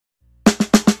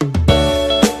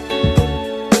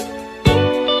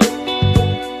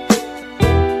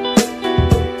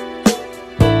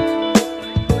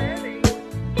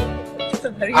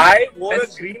I wore a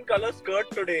green color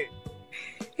skirt today.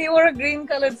 He wore a green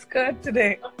colored skirt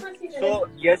today. So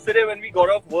yesterday when we got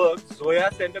off work,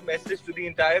 Zoya sent a message to the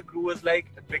entire crew, was like,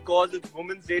 because it's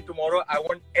Women's Day tomorrow, I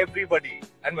want everybody,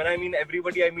 and when I mean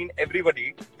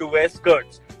everybody, to wear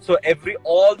skirts. So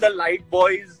all the light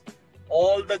boys,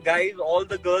 all the guys, all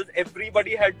the girls,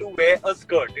 everybody had to wear a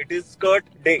skirt. It is skirt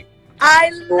day.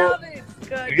 I love it.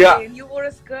 Skirt day. You wore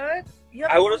a skirt?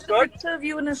 I wore a skirt. A picture of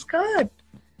you in a skirt.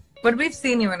 But we've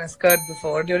seen you in a skirt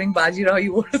before. During Bajirao,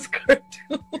 you wore a skirt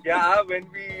too. Yeah, when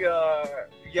we,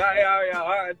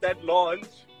 at that launch.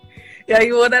 Yeah,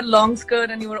 you wore that long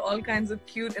skirt and you were all kinds of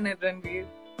cute in it, Ranveer.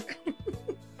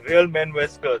 Real men wear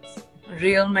skirts.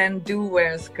 Real men do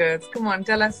wear skirts. Come on,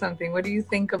 tell us something. What do you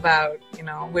think about,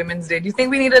 Women's Day? Do you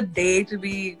think we need a day to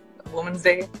be Women's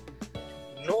Day?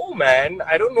 No, man.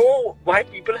 I don't know why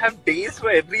people have days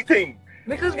for everything.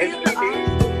 Because we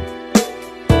are.